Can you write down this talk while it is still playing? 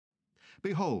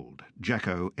Behold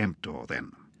Jacko Emptor,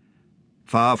 then.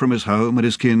 Far from his home and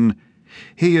his kin,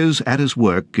 he is at his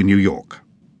work in New York,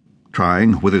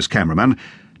 trying, with his cameraman,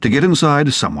 to get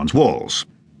inside someone's walls.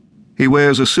 He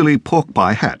wears a silly pork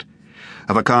pie hat,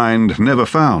 of a kind never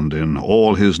found in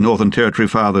all his Northern Territory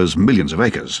father's millions of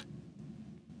acres.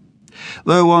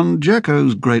 Though on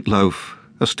Jacko's great loaf,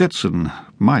 a Stetson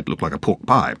might look like a pork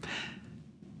pie.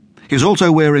 He's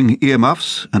also wearing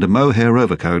earmuffs and a mohair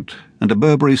overcoat and a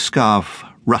Burberry scarf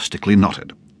rustically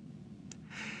knotted.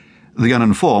 The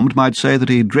uninformed might say that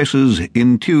he dresses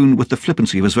in tune with the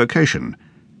flippancy of his vocation,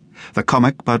 the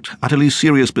comic but utterly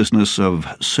serious business of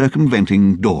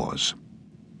circumventing doors.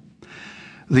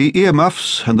 The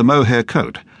earmuffs and the mohair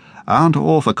coat aren't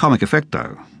all for comic effect,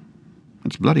 though.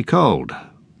 It's bloody cold.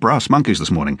 Brass monkeys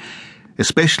this morning,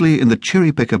 especially in the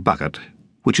cherry-picker bucket,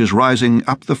 which is rising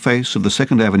up the face of the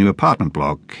 2nd Avenue apartment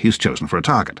block he's chosen for a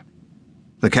target.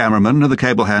 The cameraman and the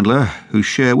cable handler, who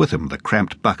share with him the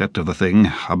cramped bucket of the thing,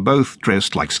 are both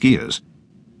dressed like skiers.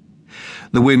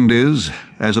 The wind is,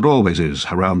 as it always is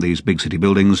around these big city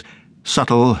buildings,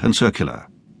 subtle and circular,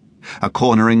 a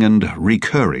cornering and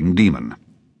recurring demon.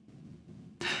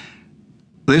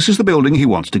 This is the building he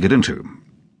wants to get into,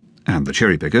 and the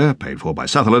cherry-picker, paid for by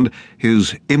Sutherland,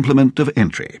 his implement of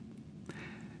entry.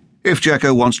 If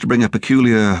Jacko wants to bring a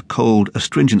peculiar, cold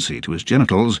astringency to his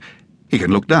genitals, he can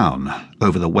look down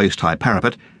over the waist-high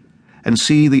parapet and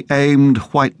see the aimed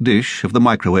white dish of the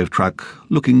microwave truck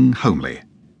looking homely,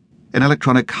 an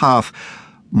electronic hearth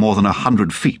more than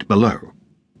 100 feet below.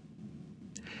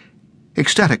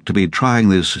 Ecstatic to be trying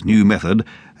this new method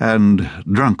and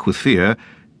drunk with fear,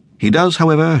 he does,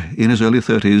 however, in his early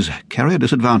 30s, carry a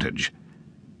disadvantage.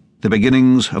 The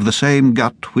beginnings of the same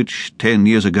gut which 10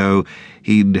 years ago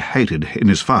he'd hated in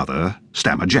his father,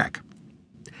 Stammer Jack.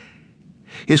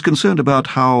 He's concerned about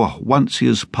how, once he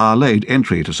has parlayed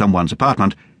entry to someone's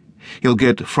apartment, he'll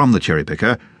get from the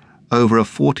cherry-picker over a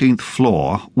 14th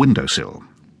floor windowsill.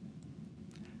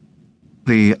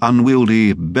 The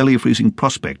unwieldy, belly-freezing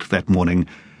prospect that morning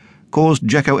caused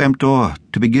Jacko Emptor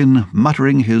to begin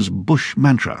muttering his bush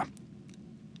mantra.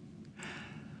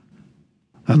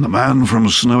 And the man from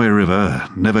Snowy River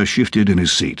never shifted in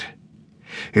his seat.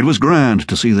 It was grand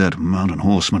to see that mountain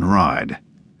horseman ride.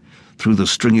 Through the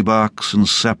stringy barks and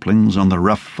saplings on the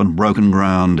rough and broken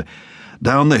ground,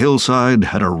 down the hillside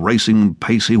at a racing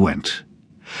pace he went,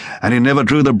 and he never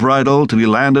drew the bridle till he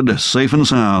landed safe and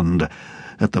sound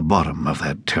at the bottom of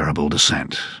that terrible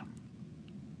descent.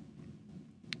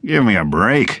 "Give me a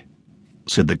break,"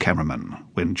 said the cameraman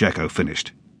when Jacko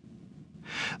finished.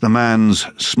 The man's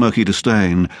smoky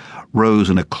disdain rose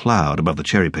in a cloud above the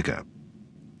cherry-picker.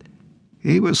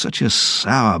 He was such a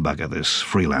sour bugger, this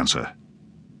freelancer.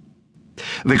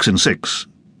 Vixen 6,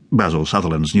 Basil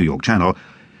Sutherland's New York channel,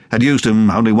 had used him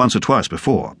only once or twice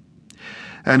before,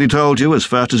 and he told you as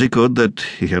fast as he could that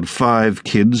he had 5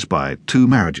 kids by 2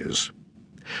 marriages.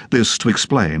 This to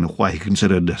explain why he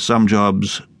considered some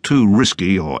jobs too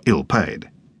risky or ill-paid.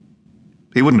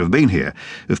 He wouldn't have been here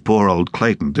if poor old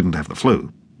Clayton didn't have the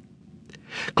flu.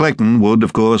 Clayton would,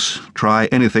 of course, try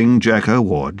anything Jacko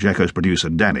or Jacko's producer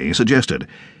Danny suggested,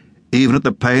 even at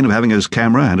the pain of having his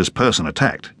camera and his person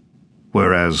attacked.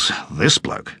 Whereas this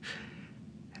bloke,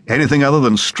 anything other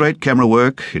than straight camera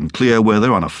work in clear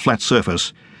weather on a flat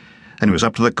surface, and he was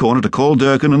up to the corner to call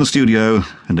Durkin in the studio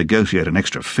and negotiate an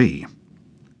extra fee.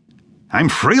 "I'm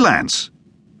freelance,"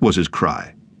 was his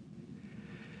cry.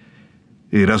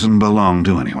 "He doesn't belong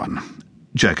to anyone,"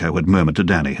 Jacko had murmured to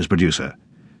Danny, his producer.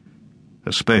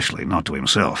 "Especially not to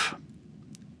himself."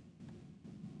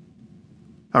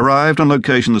 Arrived on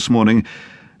location this morning,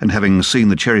 and having seen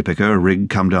the cherry-picker rig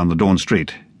come down the dawn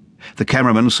street, the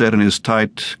cameraman said in his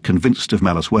tight, convinced of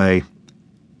malice way,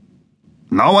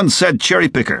 "No one said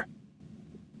cherry-picker."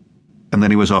 And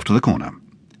then he was off to the corner.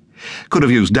 Could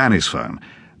have used Danny's phone,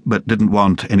 but didn't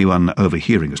want anyone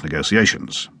overhearing his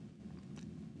negotiations.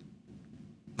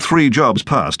 3 jobs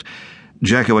past,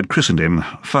 Jacko had christened him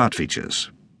Fart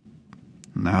Features.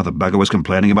 Now the bugger was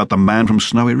complaining about the man from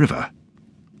Snowy River.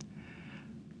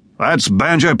 "That's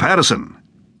Banjo Patterson,"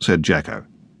 said Jacko.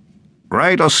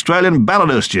 "Great Australian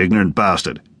balladist, you ignorant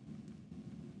bastard."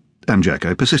 And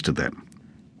Jacko persisted then.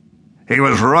 "He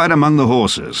was right among the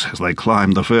horses as they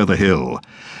climbed the further hill,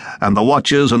 and the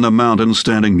watchers on the mountain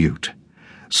standing mute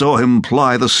saw him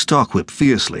ply the stockwhip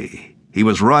fiercely. He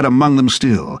was right among them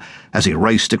still as he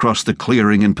raced across the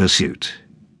clearing in pursuit.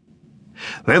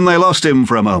 Then they lost him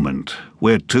for a moment,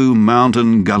 where 2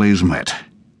 mountain gullies met."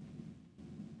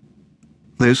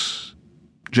 This,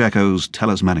 Jacko's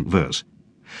talismanic verse,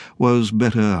 was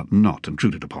better not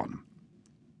intruded upon.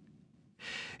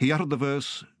 He uttered the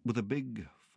verse with a big